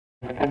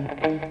Hello,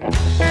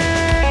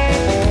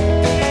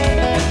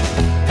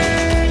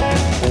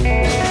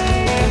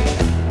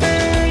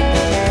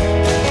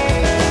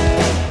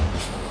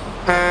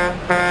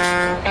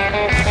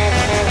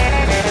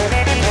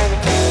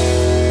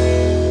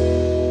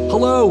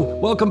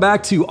 welcome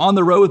back to On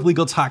the Road with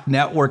Legal Talk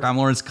Network. I'm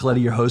Lawrence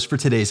Colletti, your host for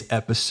today's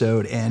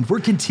episode, and we're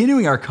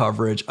continuing our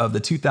coverage of the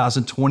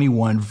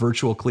 2021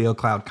 Virtual Clio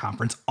Cloud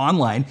Conference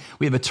online.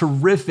 We have a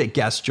terrific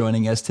guest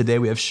joining us today.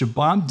 We have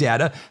Shubham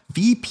Datta,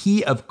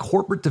 VP of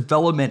Corporate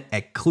Development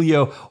at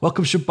Clio.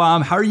 Welcome,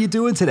 Shubham. How are you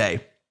doing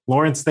today?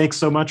 Lawrence, thanks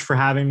so much for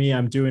having me.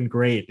 I'm doing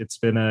great. It's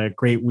been a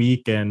great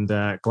week and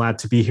glad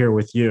to be here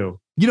with you.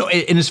 You know,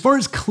 and as far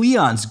as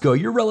Clions go,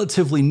 you're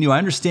relatively new. I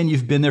understand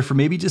you've been there for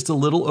maybe just a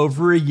little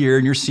over a year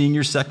and you're seeing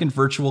your second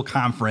virtual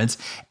conference.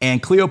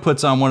 And Clio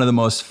puts on one of the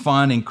most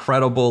fun,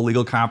 incredible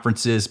legal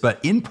conferences, but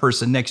in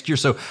person next year.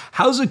 So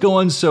how's it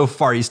going so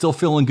far? Are you still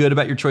feeling good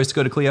about your choice to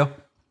go to Clio?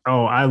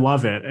 Oh, I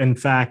love it. In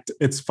fact,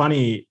 it's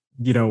funny,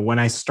 you know, when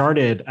I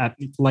started at,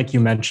 like you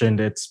mentioned,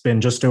 it's been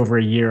just over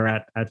a year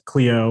at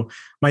Clio.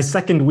 My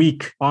second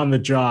week on the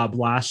job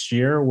last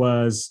year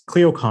was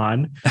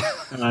ClioCon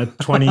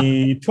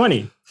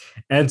 2020.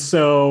 And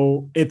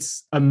so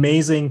it's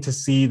amazing to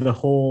see the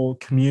whole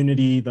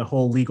community, the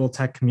whole legal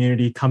tech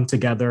community come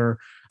together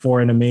for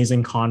an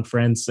amazing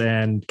conference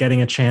and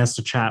getting a chance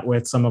to chat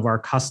with some of our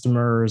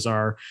customers,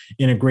 our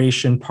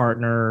integration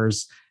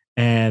partners,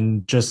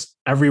 and just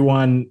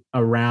everyone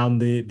around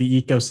the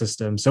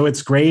ecosystem. So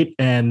it's great.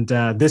 And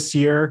this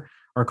year,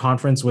 our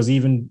conference was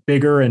even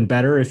bigger and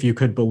better, if you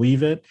could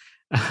believe it,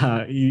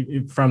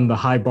 from the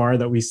high bar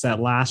that we set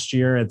last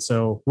year. And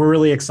so we're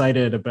really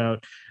excited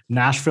about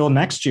Nashville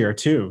next year,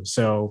 too.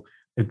 So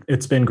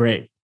it's been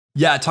great.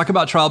 Yeah, talk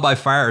about trial by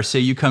fire. Say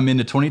you come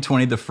into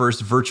 2020, the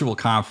first virtual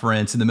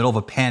conference in the middle of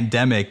a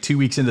pandemic, 2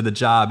 weeks into the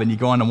job, and you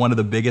go on to one of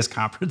the biggest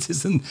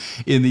conferences in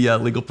the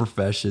legal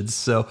professions.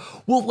 So,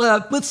 well,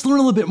 let's learn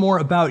a little bit more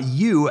about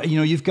you. You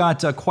know, you've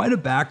got quite a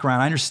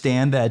background. I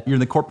understand that you're in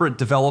the corporate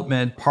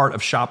development part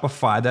of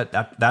Shopify,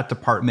 that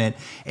department,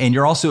 and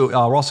you're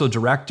also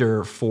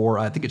director for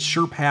I think it's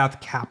SurePath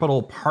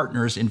Capital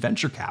Partners in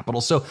venture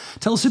capital. So,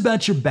 tell us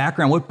about your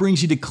background. What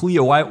brings you to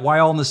Clio? Why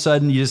all of a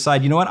sudden you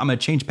decide, you know what, I'm going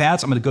to change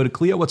paths. I'm going to go to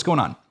Clio. What's going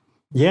on?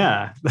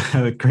 Yeah,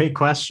 great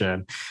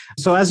question.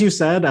 So as you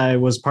said, I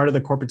was part of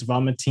the corporate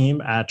development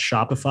team at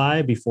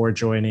Shopify before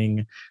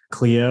joining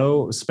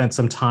Clio, spent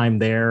some time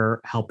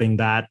there helping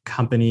that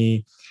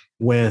company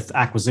with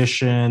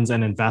acquisitions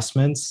and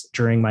investments.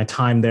 During my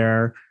time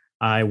there,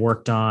 I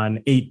worked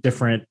on 8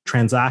 different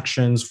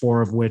transactions,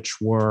 4 of which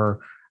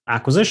were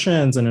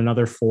acquisitions and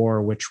another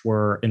 4 which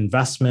were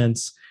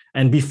investments.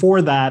 And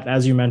before that,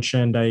 as you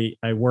mentioned,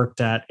 I worked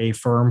at a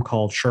firm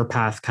called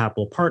SurePath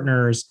Capital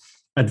Partners,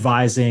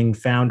 advising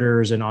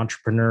founders and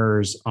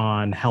entrepreneurs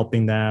on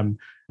helping them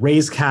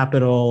raise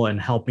capital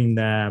and helping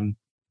them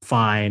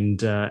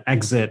find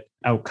exit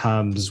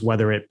outcomes,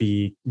 whether it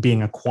be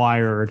being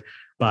acquired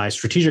by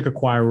strategic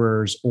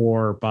acquirers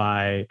or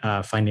by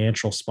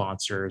financial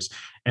sponsors.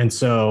 And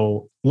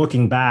so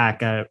looking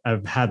back,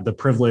 I've had the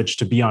privilege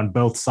to be on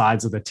both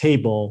sides of the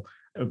table,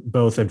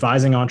 both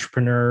advising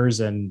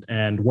entrepreneurs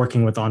and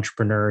working with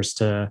entrepreneurs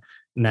to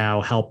now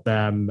help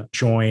them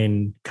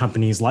join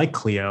companies like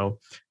Clio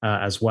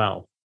as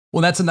well.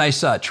 Well, that's a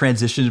nice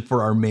transition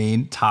for our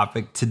main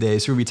topic today.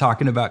 So we'll be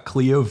talking about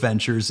Clio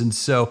Ventures. And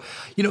so,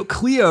 you know,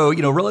 Clio,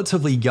 you know,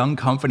 relatively young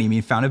company, I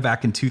mean, founded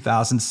back in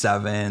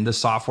 2007. The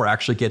software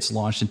actually gets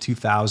launched in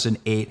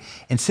 2008.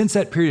 And since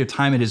that period of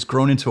time, it has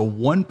grown into a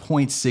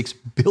 $1.6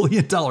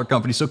 billion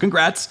company. So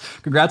congrats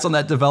on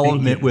that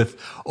development with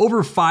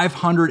over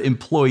 500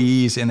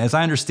 employees. And as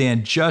I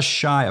understand, just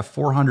shy of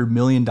 $400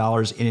 million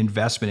in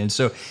investment. And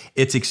so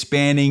it's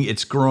expanding,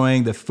 it's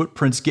growing, the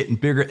footprint's getting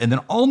bigger. And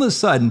then all of a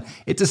sudden,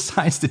 it decides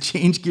to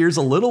change gears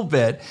a little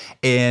bit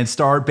and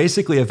start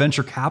basically a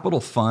venture capital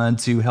fund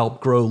to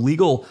help grow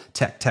legal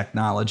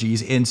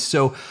technologies. And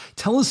so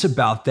tell us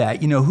about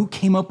that. You know, who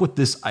came up with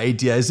this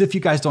idea? As if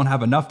you guys don't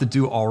have enough to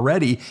do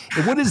already.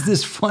 And what is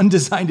this fund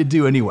designed to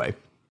do anyway?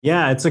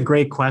 Yeah, it's a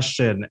great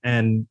question.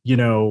 And, you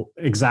know,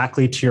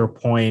 exactly to your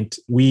point,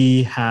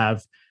 we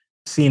have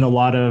seen a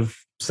lot of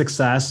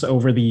success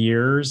over the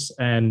years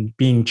and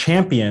being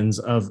champions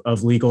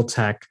of legal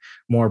tech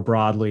more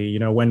broadly. You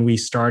know, when we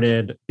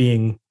started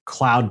being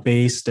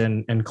cloud-based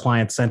and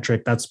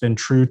client-centric, that's been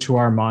true to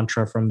our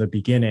mantra from the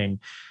beginning.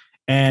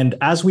 And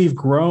as we've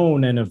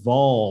grown and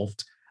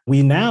evolved,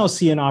 we now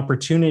see an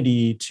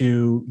opportunity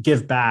to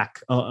give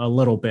back a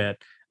little bit.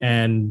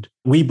 And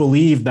we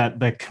believe that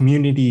the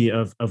community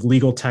of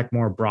legal tech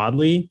more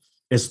broadly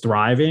is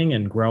thriving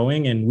and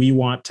growing, and we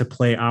want to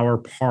play our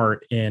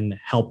part in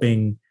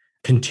helping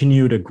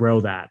continue to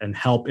grow that and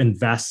help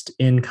invest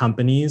in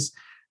companies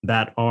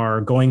that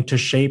are going to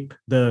shape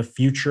the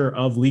future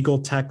of legal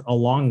tech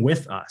along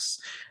with us.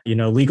 You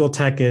know, legal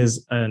tech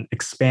is an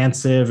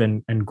expansive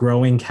and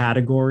growing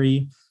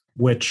category,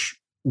 which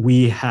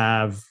we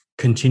have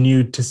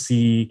continued to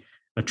see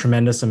a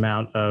tremendous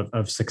amount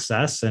of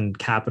success and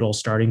capital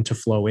starting to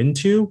flow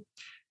into.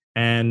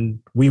 And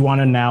we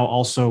want to now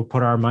also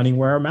put our money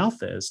where our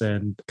mouth is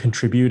and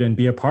contribute and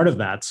be a part of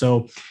that.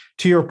 So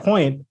to your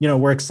point,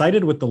 we're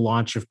excited with the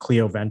launch of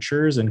Clio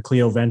Ventures, and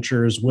Clio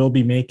Ventures will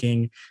be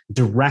making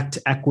direct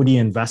equity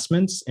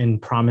investments in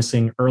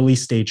promising early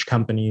stage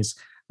companies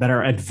that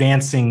are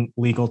advancing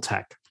legal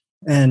tech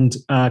and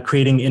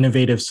creating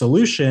innovative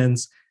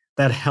solutions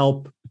that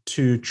help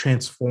to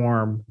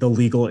transform the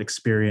legal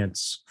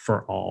experience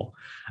for all.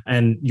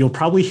 And you'll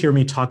probably hear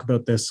me talk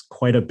about this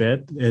quite a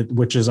bit,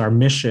 which is our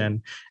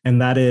mission,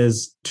 and that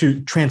is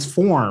to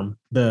transform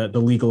the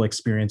legal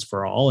experience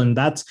for all. And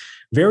that's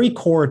very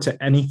core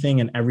to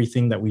anything and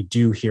everything that we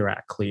do here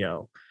at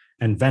Clio.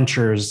 And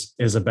Ventures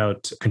is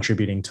about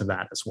contributing to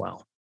that as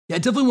well. Yeah, I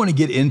definitely want to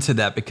get into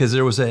that because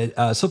there was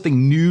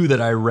something new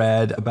that I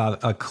read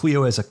about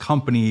Clio as a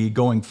company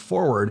going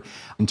forward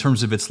in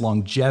terms of its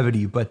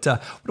longevity. But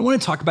what I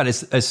want to talk about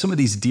is some of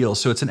these deals.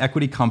 So it's an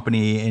equity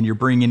company and you're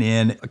bringing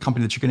in a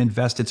company that you're going to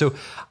invest in. So,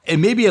 and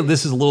maybe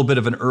this is a little bit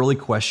of an early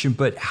question,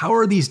 but how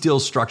are these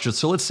deals structured?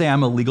 So let's say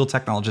I'm a legal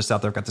technologist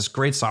out there. I've got this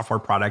great software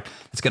product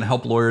that's going to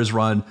help lawyers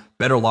run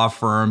better law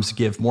firms,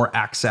 give more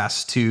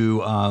access to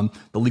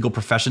the legal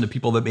profession to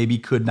people that maybe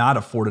could not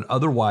afford it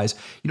otherwise.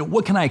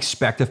 What can I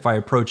expect if I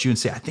approach you and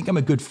say, I think I'm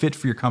a good fit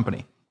for your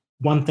company?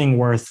 One thing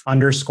worth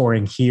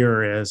underscoring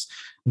here is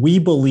we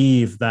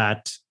believe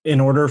that in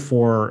order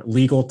for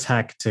legal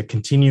tech to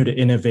continue to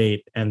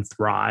innovate and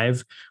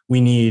thrive,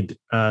 we need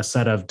a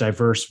set of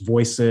diverse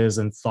voices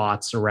and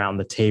thoughts around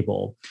the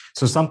table.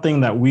 So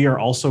something that we are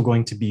also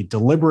going to be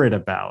deliberate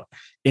about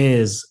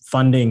is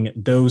funding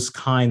those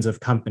kinds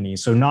of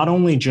companies. So not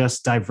only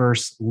just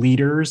diverse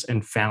leaders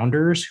and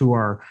founders who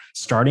are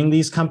starting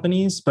these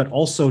companies, but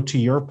also, to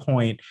your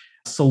point,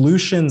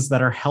 solutions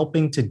that are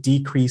helping to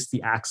decrease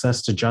the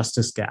access to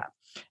justice gap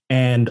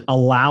and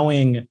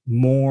allowing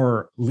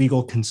more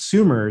legal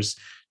consumers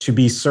to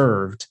be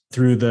served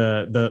through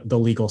the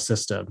legal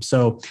system.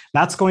 So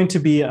that's going to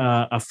be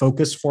a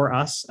focus for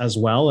us as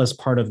well as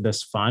part of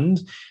this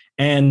fund.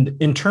 And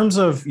in terms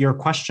of your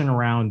question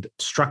around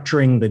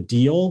structuring the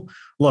deal,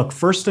 look,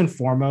 first and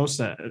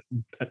foremost,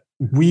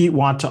 we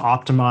want to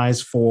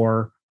optimize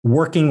for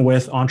working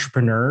with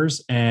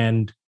entrepreneurs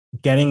and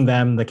getting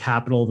them the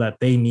capital that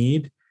they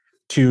need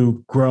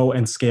to grow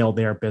and scale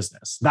their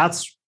business.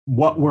 That's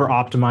what we're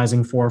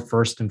optimizing for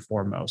first and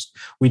foremost.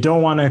 We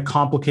don't want to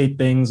complicate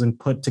things and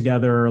put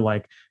together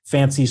like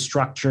fancy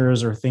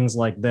structures or things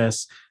like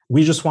this.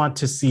 We just want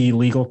to see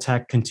legal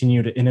tech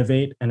continue to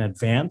innovate and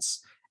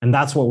advance. And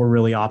that's what we're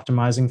really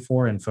optimizing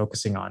for and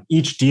focusing on.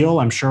 Each deal,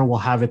 I'm sure, will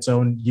have its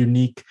own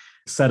unique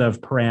set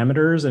of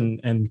parameters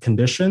and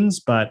conditions,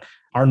 but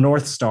our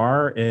North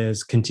Star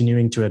is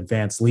continuing to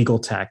advance legal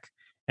tech.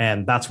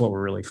 And that's what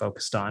we're really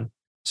focused on.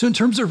 So in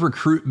terms of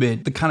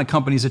recruitment, the kind of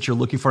companies that you're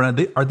looking for,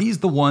 are these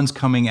the ones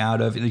coming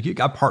out of, you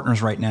got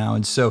partners right now.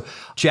 And so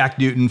Jack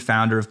Newton,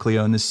 founder of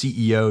Clio and the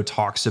CEO,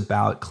 talks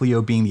about Clio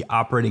being the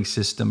operating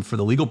system for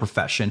the legal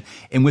profession.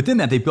 And within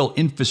that, they built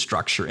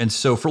infrastructure. And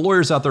so for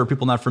lawyers out there,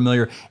 people not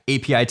familiar,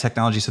 API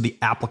technology, so the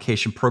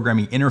application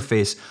programming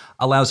interface,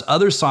 allows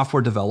other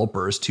software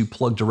developers to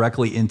plug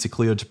directly into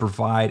Clio to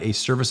provide a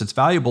service that's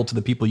valuable to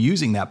the people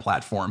using that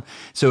platform.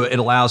 So it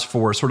allows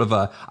for sort of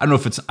I don't know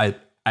if it's,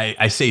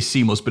 I say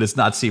seamless, but it's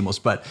not seamless,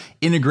 but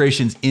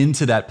integrations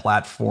into that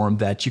platform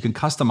that you can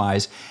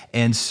customize.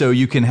 And so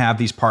you can have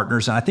these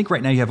partners. And I think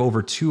right now you have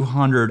over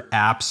 200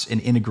 apps and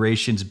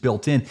integrations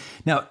built in.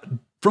 Now,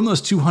 from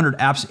those 200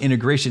 apps and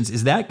integrations,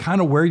 is that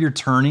kind of where you're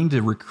turning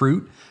to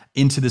recruit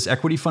into this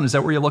equity fund? Is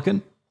that where you're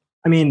looking?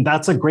 I mean,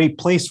 that's a great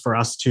place for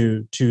us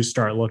to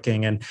start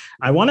looking. And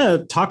I want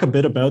to talk a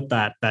bit about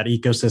that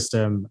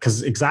ecosystem,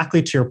 because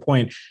exactly to your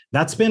point,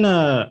 that's been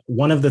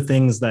one of the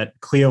things that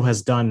Clio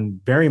has done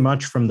very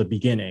much from the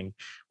beginning.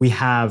 We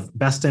have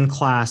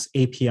best-in-class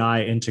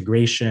API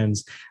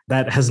integrations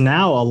that has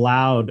now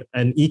allowed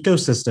an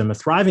ecosystem, a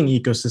thriving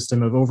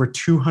ecosystem of over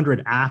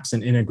 200 apps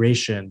and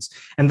integrations.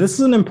 And this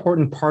is an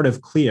important part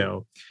of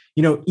Clio.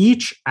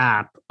 Each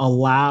app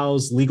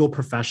allows legal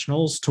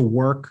professionals to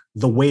work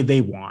the way they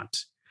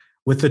want,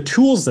 with the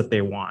tools that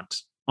they want,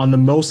 on the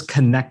most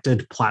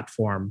connected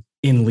platform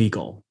in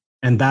legal.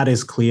 And that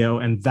is Clio,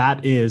 and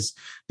that is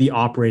the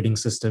operating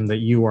system that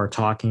you are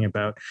talking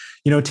about.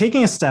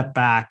 Taking a step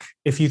back,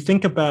 if you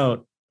think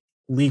about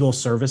legal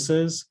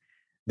services,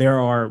 there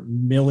are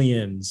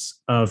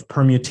millions of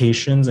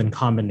permutations and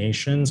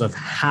combinations of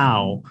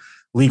how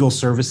legal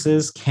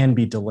services can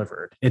be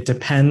delivered. It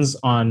depends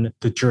on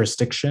the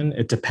jurisdiction,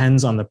 it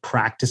depends on the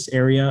practice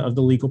area of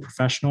the legal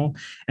professional,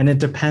 and it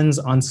depends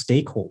on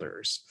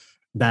stakeholders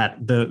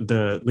that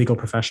the legal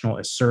professional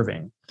is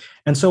serving.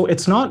 And so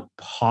it's not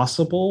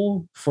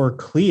possible for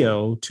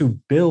Clio to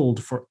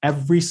build for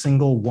every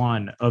single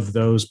one of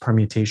those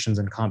permutations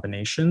and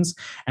combinations.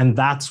 And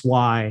that's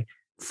why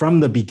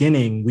from the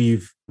beginning,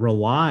 we've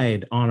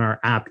relied on our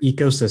app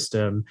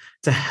ecosystem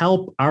to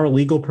help our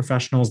legal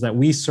professionals that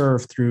we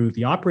serve through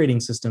the operating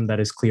system that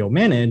is Clio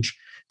Manage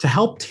to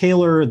help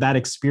tailor that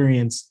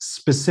experience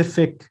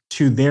specific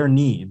to their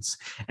needs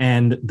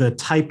and the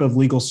type of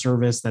legal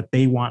service that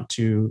they want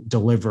to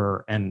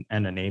deliver and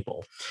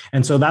enable.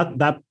 And so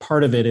that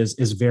part of it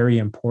is very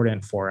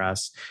important for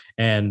us.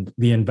 And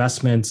the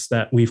investments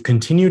that we've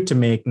continued to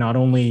make, not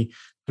only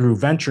through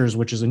Ventures,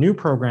 which is a new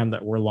program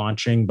that we're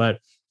launching, but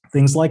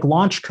things like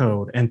Launch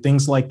Code and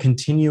things like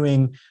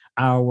continuing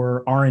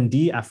our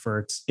R&D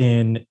efforts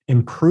in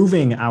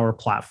improving our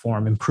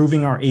platform,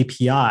 improving our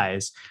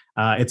APIs.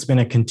 It's been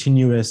a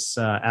continuous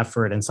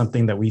effort and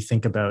something that we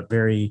think about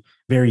very,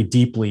 very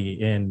deeply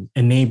in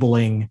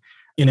enabling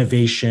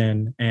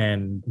innovation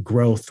and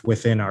growth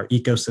within our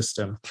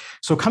ecosystem.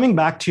 So coming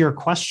back to your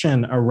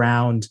question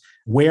around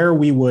where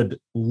we would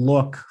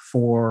look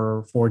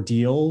for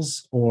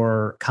deals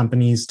or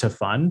companies to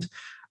fund,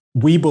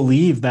 we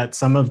believe that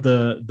some of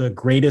the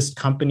greatest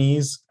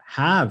companies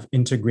have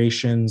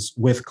integrations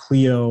with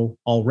Clio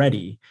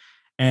already.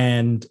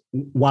 And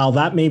while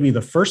that may be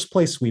the first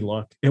place we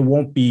look, it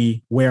won't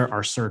be where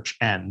our search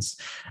ends.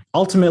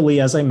 Ultimately,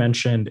 as I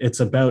mentioned,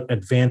 it's about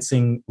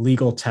advancing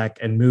legal tech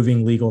and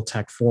moving legal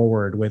tech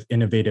forward with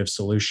innovative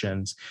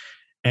solutions.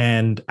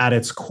 And at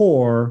its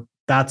core,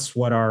 that's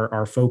what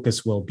our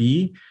focus will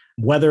be,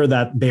 whether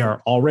that they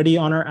are already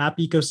on our app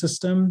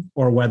ecosystem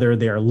or whether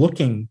they are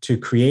looking to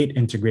create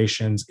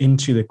integrations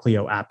into the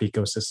Clio app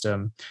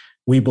ecosystem.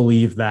 We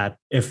believe that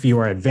if you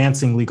are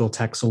advancing legal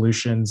tech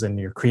solutions and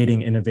you're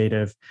creating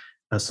innovative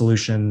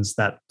solutions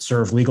that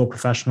serve legal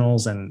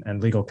professionals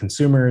and legal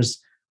consumers,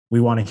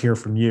 we want to hear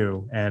from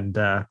you. And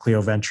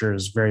Clio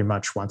Ventures very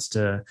much wants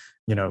to,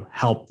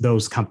 help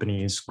those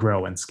companies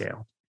grow and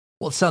scale.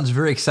 Well, it sounds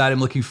very exciting. I'm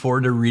looking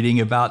forward to reading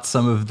about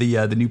some of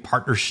the new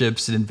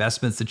partnerships and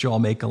investments that you all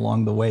make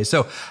along the way.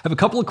 So I have a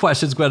couple of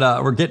questions, but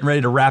we're getting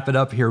ready to wrap it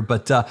up here.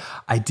 But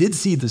I did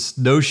see this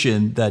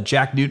notion that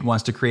Jack Newton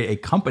wants to create a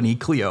company,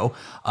 Clio,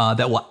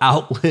 that will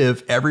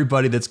outlive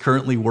everybody that's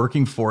currently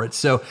working for it.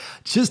 So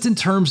just in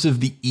terms of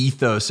the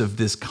ethos of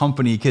this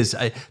company, because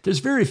there's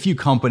very few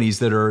companies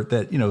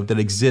that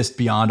exist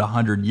beyond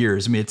 100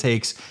 years. I mean, it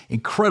takes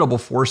incredible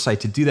foresight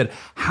to do that.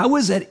 How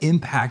is that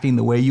impacting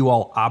the way you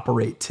all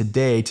operate today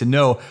to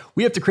know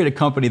we have to create a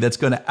company that's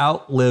going to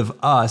outlive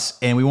us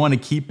and we want to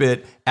keep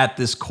it at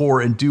this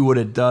core and do what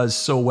it does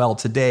so well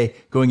today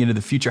going into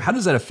the future? How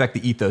does that affect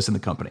the ethos in the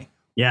company?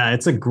 Yeah,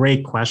 it's a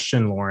great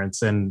question,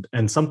 Lawrence, and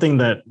something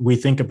that we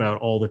think about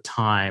all the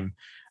time.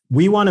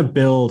 We want to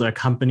build a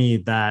company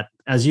that,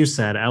 as you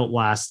said,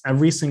 outlasts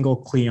every single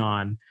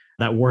Cleon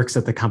that works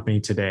at the company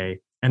today.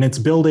 And it's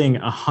building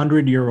a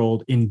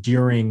 100-year-old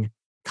enduring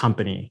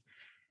company.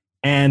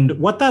 And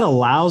what that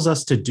allows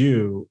us to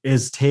do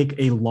is take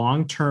a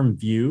long-term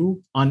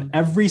view on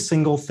every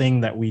single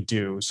thing that we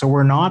do. So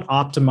we're not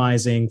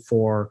optimizing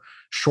for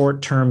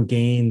short-term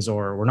gains,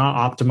 or we're not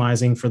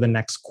optimizing for the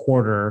next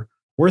quarter.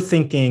 We're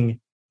thinking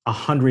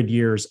 100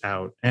 years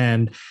out.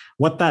 And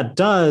what that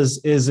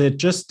does is it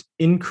just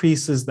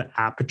increases the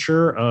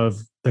aperture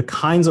of the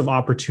kinds of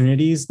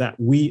opportunities that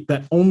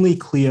only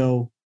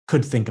Clio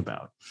could think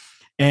about.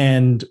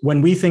 And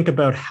when we think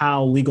about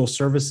how legal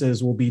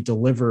services will be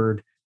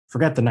delivered,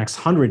 forget the next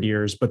 100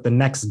 years, but the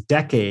next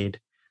decade,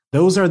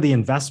 those are the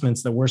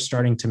investments that we're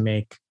starting to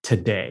make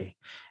today.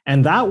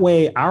 And that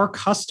way, our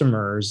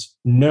customers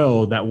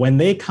know that when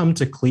they come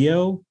to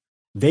Clio,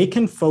 they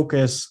can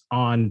focus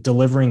on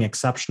delivering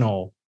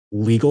exceptional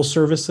legal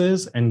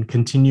services and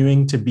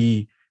continuing to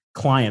be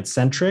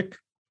client-centric.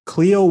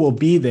 Clio will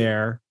be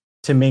there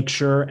to make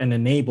sure and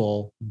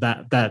enable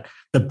that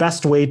the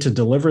best way to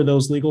deliver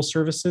those legal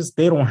services,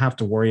 they don't have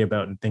to worry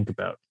about and think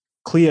about.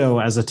 Clio,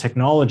 as a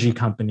technology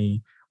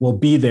company, will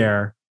be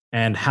there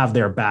and have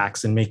their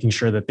backs and making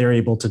sure that they're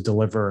able to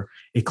deliver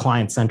a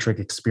client-centric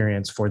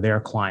experience for their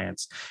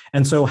clients.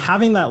 And so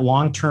having that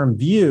long-term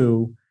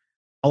view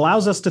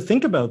allows us to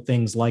think about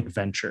things like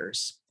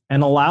ventures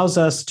and allows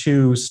us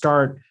to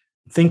start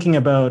thinking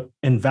about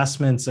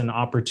investments and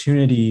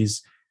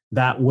opportunities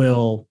that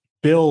will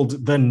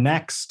build the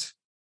next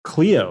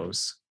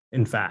Clios,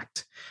 in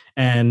fact.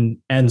 And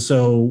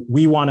so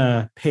we want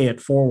to pay it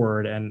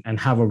forward and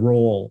have a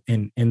role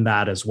in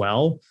that as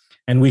well.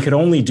 And we could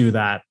only do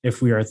that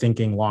if we are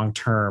thinking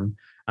long-term.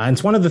 And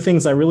it's one of the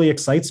things that really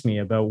excites me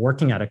about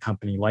working at a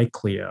company like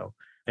Clio,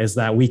 is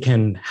that we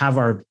can have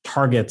our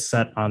targets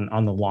set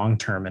on the long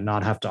term and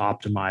not have to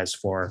optimize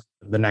for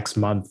the next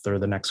month or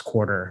the next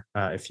quarter,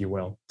 if you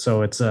will.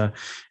 So it's a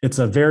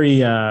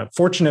very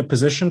fortunate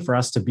position for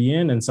us to be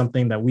in, and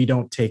something that we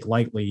don't take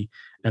lightly,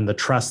 and the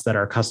trust that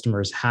our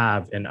customers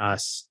have in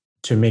us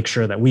to make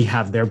sure that we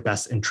have their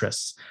best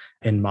interests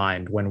in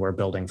mind when we're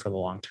building for the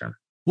long term.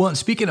 Well, and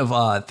speaking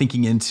of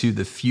thinking into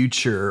the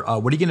future,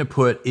 what are you going to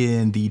put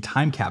in the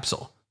time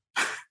capsule?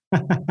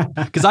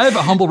 Because I have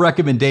a humble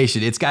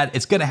recommendation. It's going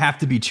to have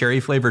to be cherry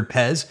flavored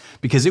Pez,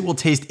 because it will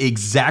taste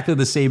exactly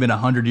the same in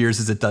 100 years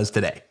as it does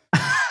today.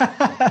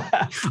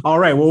 All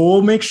right. Well,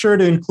 we'll make sure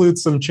to include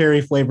some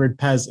cherry flavored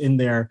Pez in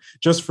there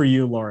just for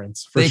you,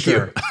 Lawrence. Thank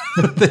you.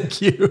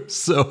 Thank you.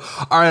 So,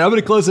 all right, I'm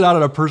going to close it out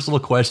on a personal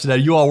question. Now,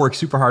 you all work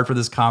super hard for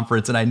this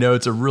conference, and I know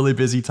it's a really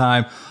busy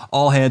time.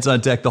 All hands on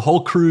deck. The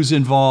whole crew's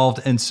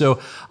involved. And so,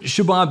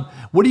 Shubham,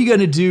 what are you going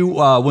to do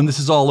when this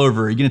is all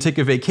over? Are you going to take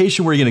a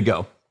vacation? Where are you going to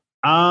go?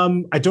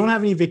 I don't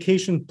have any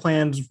vacation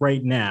plans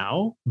right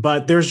now,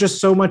 but there's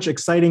just so much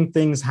exciting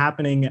things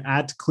happening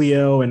at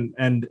Clio and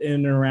in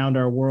and around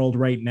our world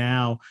right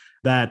now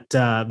that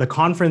the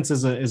conference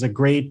is a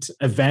great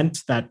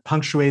event that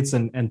punctuates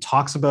and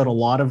talks about a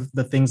lot of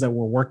the things that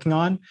we're working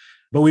on.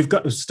 But we've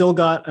still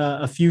got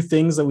a few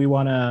things that we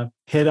want to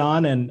hit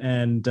on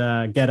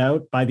and get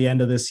out by the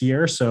end of this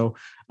year. So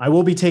I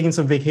will be taking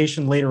some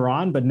vacation later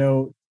on, but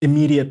no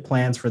immediate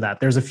plans for that.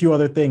 There's a few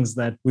other things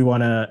that we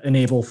want to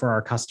enable for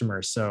our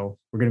customers. So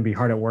we're going to be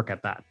hard at work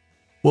at that.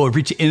 Well, we've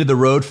reached the end of the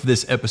road for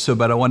this episode,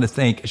 but I want to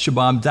thank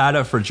Shubham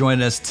Datta for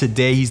joining us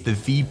today. He's the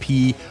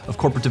VP of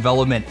Corporate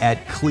Development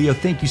at Clio.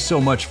 Thank you so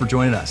much for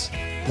joining us.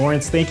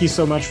 Lawrence, thank you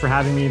so much for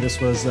having me.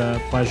 This was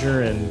a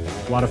pleasure and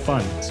a lot of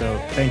fun. So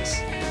thanks.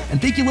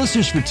 And thank you,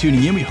 listeners, for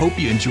tuning in. We hope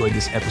you enjoyed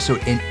this episode.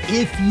 And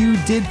if you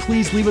did,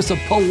 please leave us a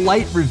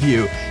polite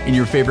review in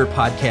your favorite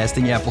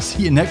podcasting app. We'll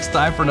see you next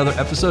time for another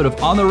episode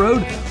of On the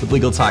Road with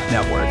Legal Talk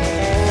Network.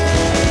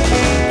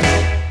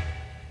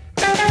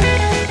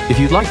 If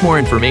you'd like more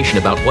information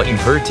about what you've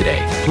heard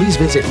today, please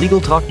visit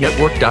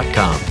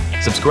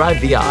LegalTalkNetwork.com. Subscribe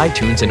via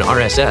iTunes and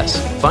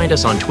RSS. Find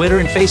us on Twitter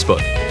and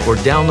Facebook, or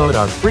download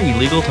our free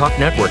Legal Talk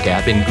Network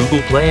app in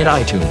Google Play and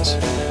iTunes.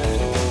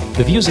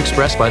 The views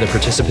expressed by the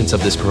participants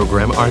of this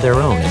program are their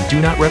own and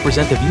do not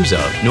represent the views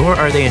of, nor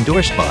are they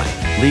endorsed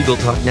by, Legal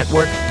Talk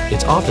Network,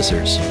 its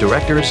officers,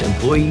 directors,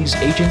 employees,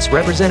 agents,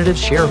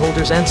 representatives,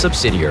 shareholders, and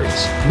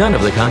subsidiaries. None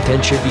of the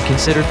content should be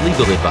considered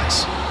legal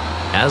advice.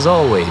 As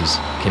always,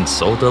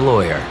 consult a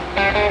lawyer.